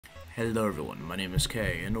Hello everyone, my name is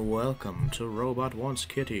Kay, and welcome to Robot Wants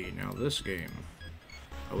Kitty. Now this game,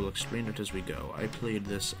 I will explain it as we go. I played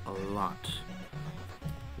this a lot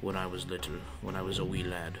when I was little, when I was a wee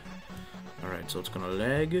lad. Alright, so it's gonna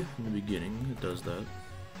lag in the beginning, it does that.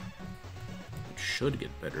 It should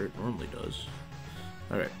get better, it normally does.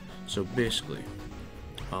 Alright, so basically,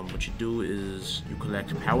 what you do is you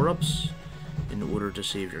collect power-ups in order to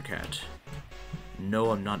save your cat.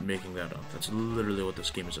 No, I'm not making that up. That's literally what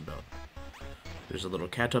this game is about. There's a little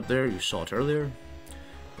cat up there, you saw it earlier.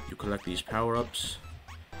 You collect these power-ups,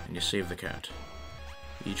 and you save the cat.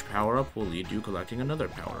 Each power-up will lead you collecting another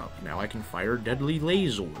power-up. Now I can fire deadly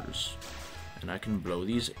lasers, and I can blow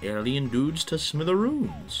these alien dudes to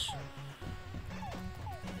smithereens.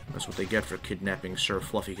 That's what they get for kidnapping Sir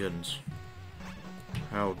Fluffykins.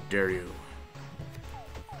 How dare you.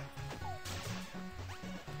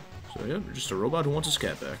 So yeah, just a robot who wants his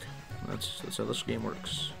cat back. That's how this game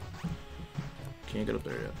works. Can't get up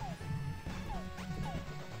there yet.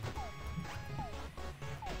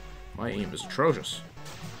 My aim is atrocious.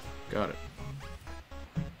 Got it.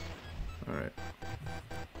 Alright.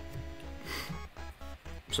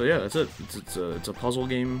 So yeah, that's it. It's a puzzle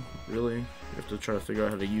game, really. You have to try to figure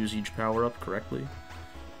out how to use each power-up correctly.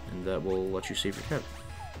 And that will let you save your cat.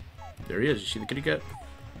 There he is, you see the kitty cat?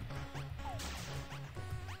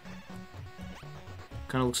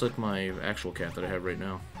 Kind of looks like my actual cat that I have right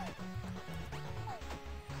now.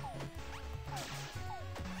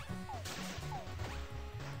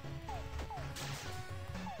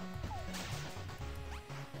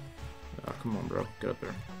 Oh, come on, bro. Get up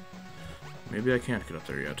there. Maybe I can't get up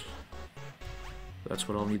there yet. That's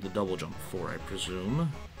what I'll need the double jump for, I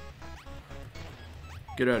presume.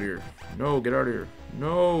 Get out of here. No, get out of here.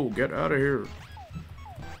 No, get out of here.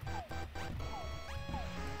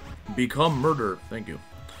 Become murder. Thank you.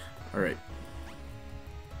 Alright.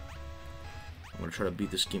 I'm gonna try to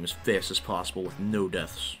beat this game as fast as possible with no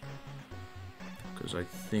deaths. Because I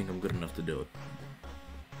think I'm good enough to do it.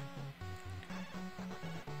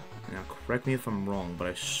 Now, correct me if I'm wrong, but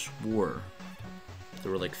I swore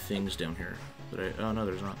there were like things down here that I... Oh, no,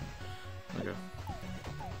 there's not. Okay.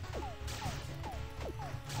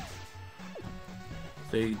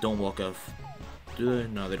 They don't walk off... Do they?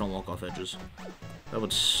 No, they don't walk off edges. That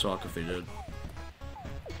would suck if they did.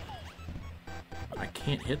 I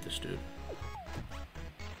can't hit this dude.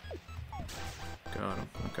 Got him.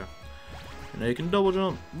 Okay. And now you can double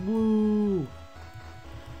jump. Woo!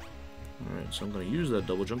 Alright, so I'm going to use that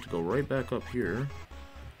double jump to go right back up here.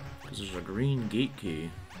 Because there's a green gate key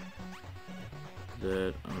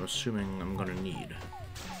that I'm assuming I'm going to need.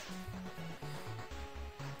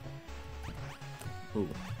 Ooh.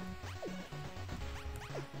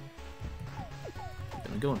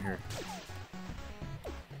 Gonna go in here.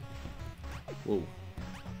 Whoa.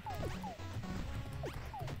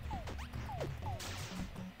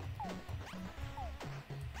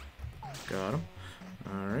 Got him.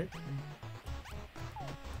 Alright.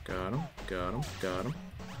 Got him. Got him. Got him.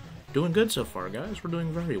 Doing good so far, guys. We're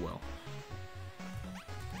doing very well.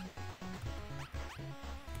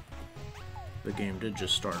 The game did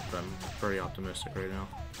just start, but I'm very optimistic right now.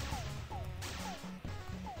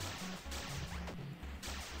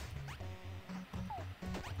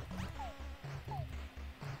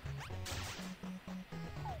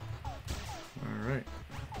 Alright.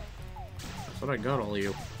 I thought I got all of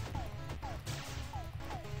you.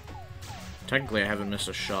 Technically, I haven't missed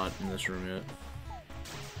a shot in this room yet.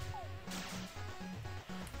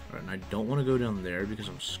 Alright, and I don't want to go down there because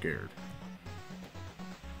I'm scared.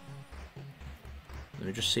 Let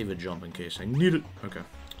me just save a jump in case I need it. Okay.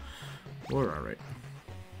 We're alright.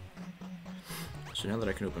 So now that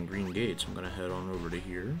I can open green gates, I'm going to head on over to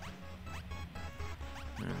here.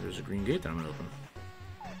 And there's a green gate that I'm going to open.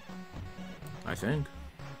 I think.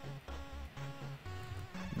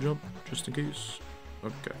 Jump, just in case.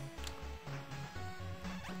 Okay.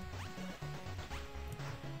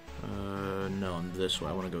 No, I'm this way.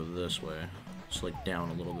 I want to go this way. Just like down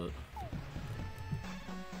a little bit.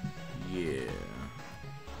 Yeah.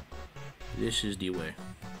 This is the way.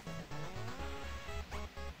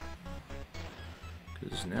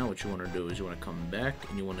 Because now what you want to do is you want to come back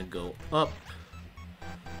and you want to go up.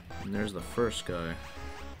 And there's the first guy.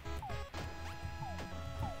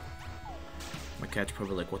 My cat's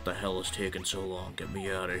probably like, what the hell is taking so long? Get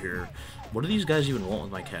me out of here. What do these guys even want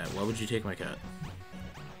with my cat? Why would you take my cat?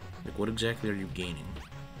 Like, what exactly are you gaining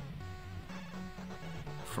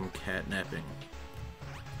from catnapping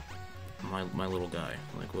my little guy?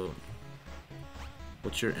 Like,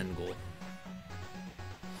 what's your end goal?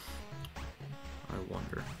 I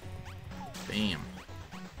wonder. Bam.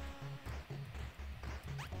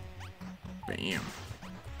 Bam.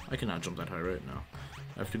 I cannot jump that high right now.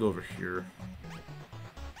 I have to go over here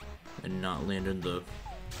and not land in the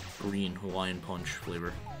green Hawaiian Punch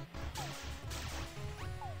flavor.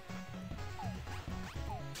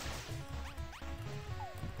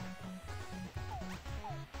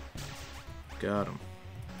 Got him.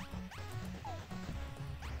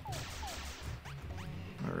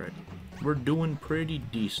 Alright. We're doing pretty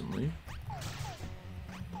decently.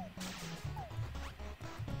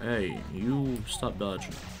 Hey, you stop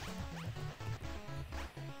dodging.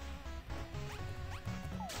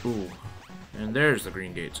 Ooh. And there's the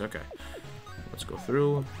green gates. Okay. Let's go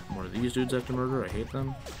through. More of these dudes I have to murder. I hate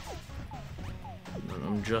them.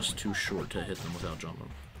 I'm just too short to hit them without jumping.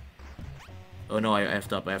 Oh no, I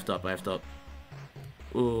effed up, I effed up, I effed up.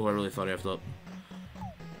 Ooh, I really thought I effed up.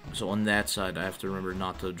 So on that side, I have to remember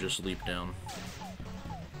not to just leap down.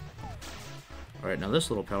 Alright, now this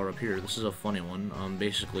little power up here, this is a funny one.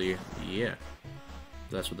 Basically, yeah.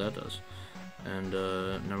 That's what that does. And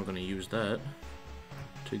now we're going to use that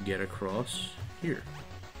to get across here.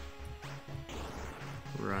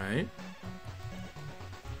 Right.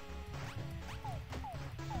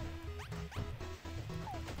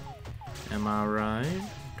 Am I right?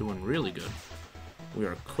 Doing really good. We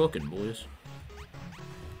are cooking, boys.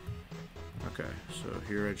 Okay, so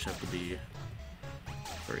here I just have to be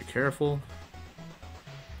very careful,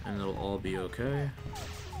 and it'll all be okay.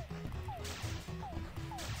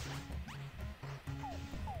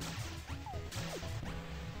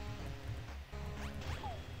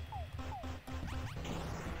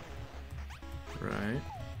 Right.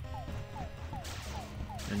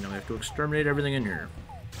 And now we have to exterminate everything in here.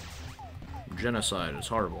 Genocide is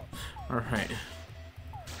horrible. Alright.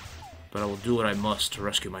 But I will do what I must to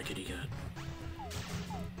rescue my kitty cat.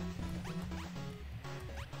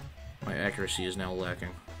 My accuracy is now lacking.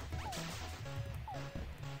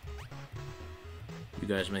 You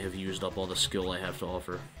guys may have used up all the skill I have to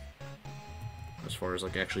offer. As far as,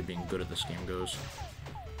 like, actually being good at this game goes.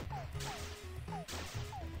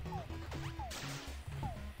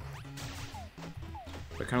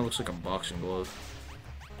 That kind of looks like a boxing glove.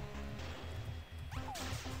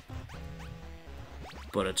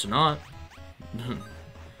 But it's not.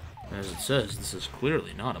 As it says, this is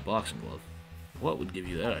clearly not a boxing glove. What would give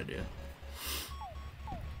you that idea?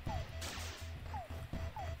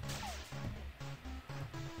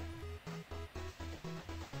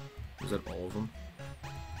 Is that all of them?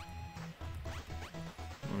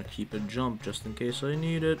 I'm gonna keep a jump just in case I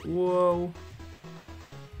need it. Whoa!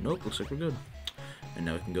 Nope, looks like we're good. And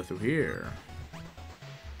now we can go through here.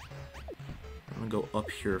 I'm gonna go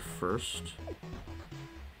up here first.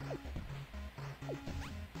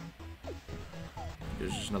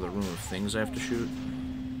 There's just another room of things I have to shoot.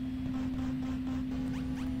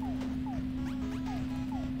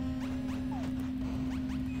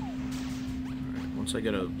 Alright, once I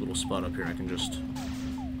get a little spot up here, I can just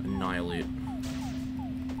annihilate.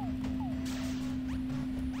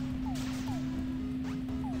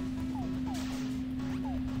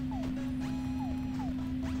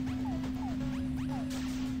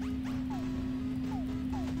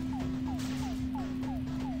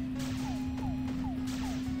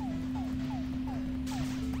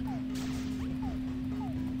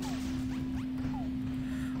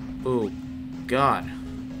 Oh, God.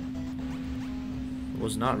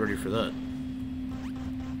 Was not ready for that.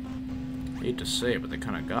 I hate to say it, but they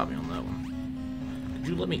kind of got me on that one. Could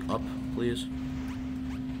you let me up, please?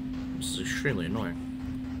 This is extremely annoying.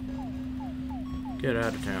 Get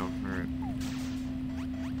out of town. Alright.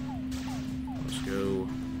 Let's go.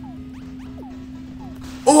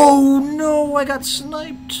 Oh, no! I got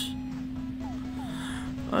sniped!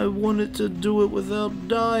 I wanted to do it without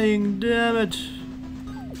dying, damn it!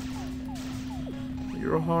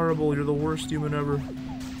 You're horrible. You're the worst human ever.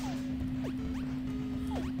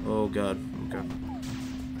 Oh, God. Okay.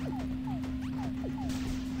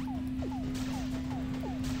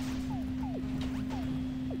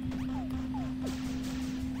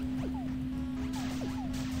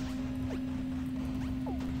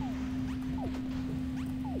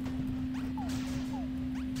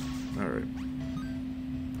 Alright.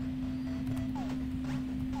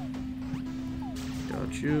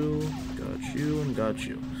 Got you, and got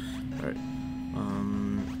you. Alright.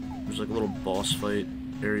 There's like a little boss fight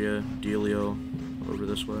area, dealio, over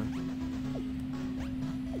this way.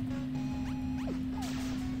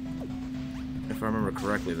 If I remember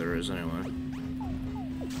correctly, there is anyway.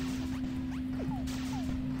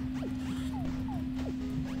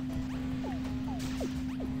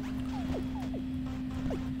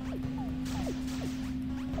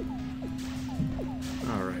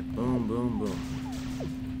 Alright, boom, boom, boom.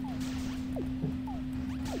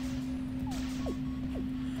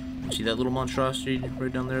 See that little monstrosity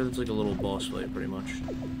right down there? That's like a little boss fight, pretty much.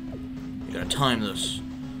 You gotta time this.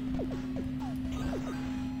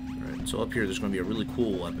 Alright, so up here there's gonna be a really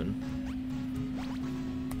cool weapon.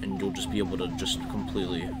 And you'll just be able to just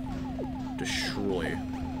completely destroy.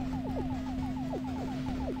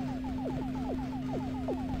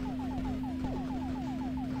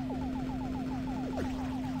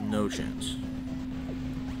 No chance.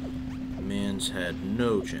 Man's had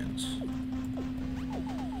no chance.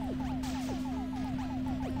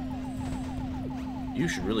 You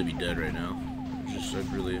should really be dead right now.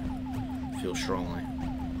 I really feel strongly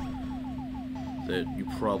that you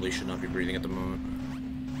probably should not be breathing at the moment.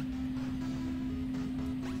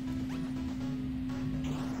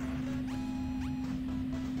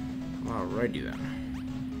 Alrighty then.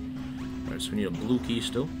 Alright, so we need a blue key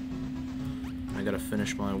still. I gotta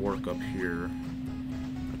finish my work up here.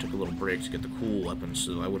 I took a little break to get the cool weapon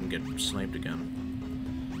so I wouldn't get sniped again.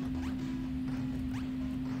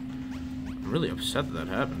 I'm really upset that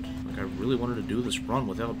happened. Like, I really wanted to do this run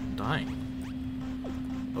without dying.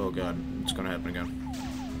 Oh god, it's gonna happen again.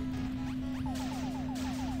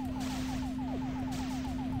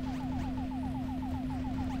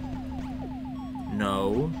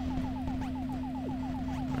 No.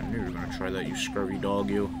 I knew you were gonna try that, you scurvy dog,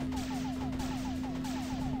 you.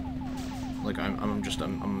 Like, I'm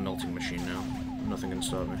a melting machine now. Nothing can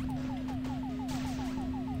stop me.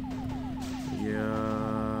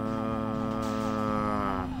 Yeah.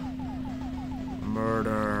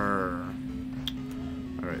 Murder.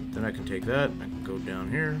 Alright, then I can take that. I can go down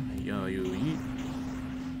here. Yeah, you eat.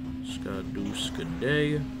 Skadoo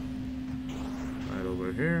skaday. Right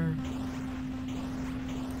over here.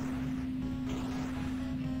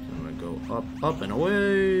 I'm gonna go up, up, and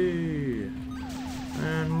away.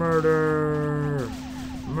 And murder!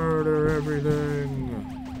 Murder everything!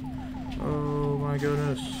 Oh my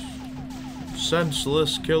goodness.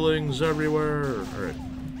 Senseless killings everywhere! Alright.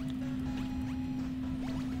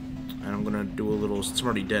 And I'm gonna do a little, since I'm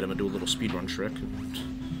already dead, I'm gonna do a little speedrun trick.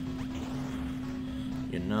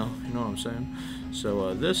 You know what I'm saying?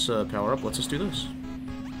 So, this power-up lets us do this.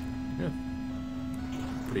 Yeah.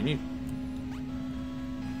 Pretty neat.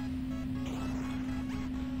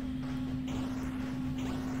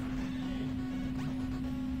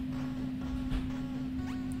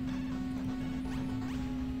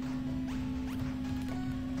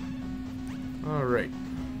 Alright.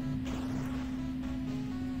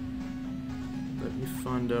 Let me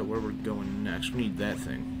find out where we're going next. We need that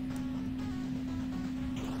thing.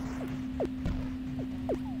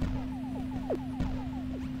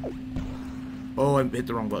 Oh, I hit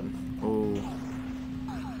the wrong button. Oh.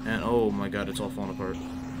 And oh my god, it's all falling apart.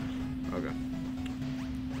 Okay.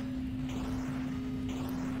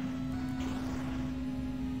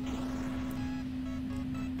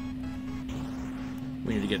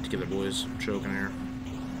 We need to get together, boys. I'm choking here.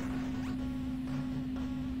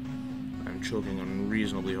 I'm choking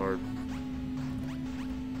unreasonably hard.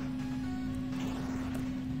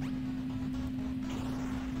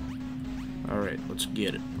 Alright, let's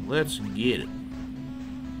get it. Let's get it.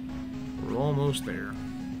 We're almost there.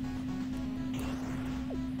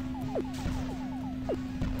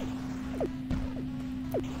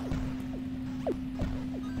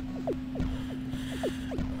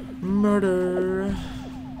 Murder.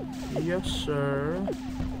 Yes, sir.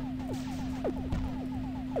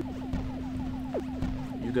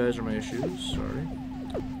 You guys are my issues. Sorry.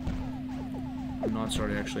 I'm not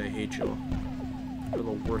sorry, actually. I hate y'all. They're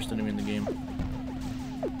the worst enemy in the game.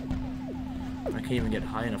 I can't even get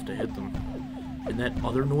high enough to hit them. And that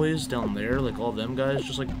other noise down there, like all them guys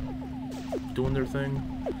just like doing their thing,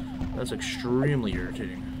 that's extremely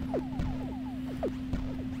irritating.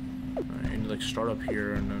 I need to like start up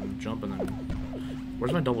here and then jump and then...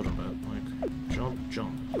 Where's my double jump at? Like, jump,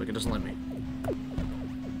 jump. Like it doesn't let me.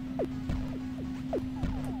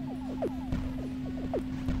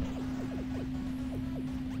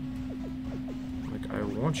 Like, I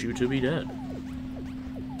want you to be dead.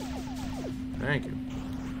 Thank you.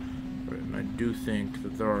 Right, and I do think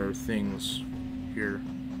that there are things here.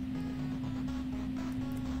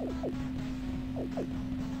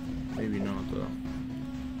 Maybe not, though.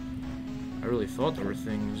 I really thought there were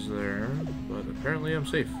things there, but apparently I'm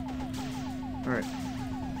safe. Alright.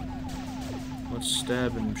 Let's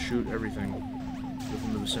stab and shoot everything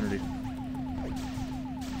within the vicinity.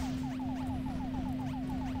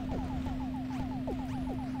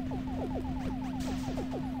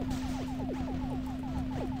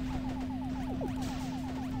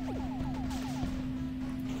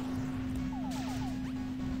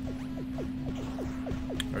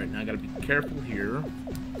 Alright, now I gotta be careful here.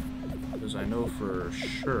 Because because I know for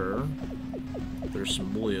sure there's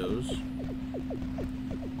some boyos.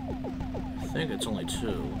 I think it's only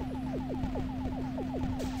 2.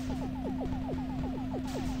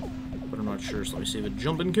 But I'm not sure, so let me save a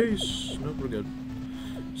jump in case. Nope, we're good.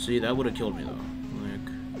 See, that would have killed me, though.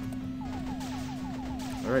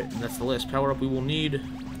 Alright, and that's the last power-up we will need.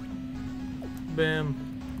 Bam.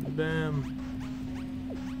 Bam.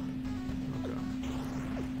 Okay.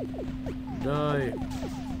 Die.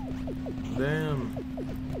 Bam.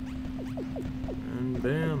 And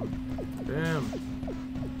bam. Bam.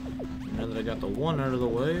 Now that I got the 1 out of the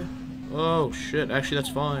way. Oh, shit. Actually, that's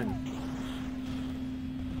fine.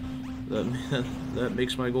 That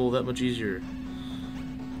makes my goal that much easier.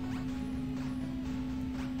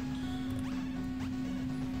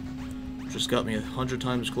 Just got me 100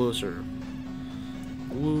 times closer.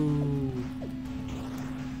 Woo.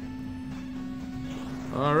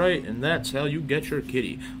 Alright, and that's how you get your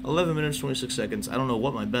kitty. 11 minutes, 26 seconds. I don't know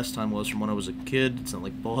what my best time was from when I was a kid. It's not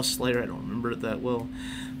like Boss Slayer. I don't remember it that well.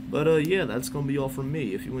 But, yeah, that's going to be all from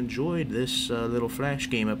me. If you enjoyed this little Flash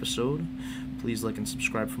game episode, please like and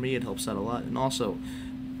subscribe for me. It helps out a lot. And also,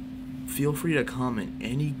 feel free to comment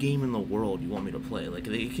any game in the world you want me to play. Like,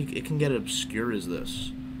 it can get obscure as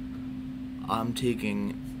this. I'm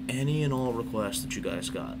taking any and all requests that you guys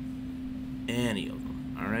got. Any of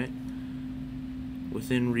them, alright?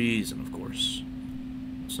 Within reason, of course.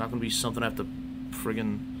 It's not going to be something I have to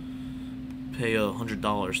friggin' pay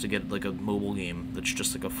 $100 to get, like, a mobile game that's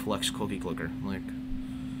just like a flex cookie clicker. Like,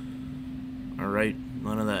 alright,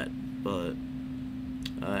 none of that. But,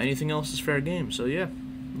 anything else is fair game. So, yeah,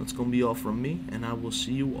 that's going to be all from me, and I will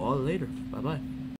see you all later. Bye-bye.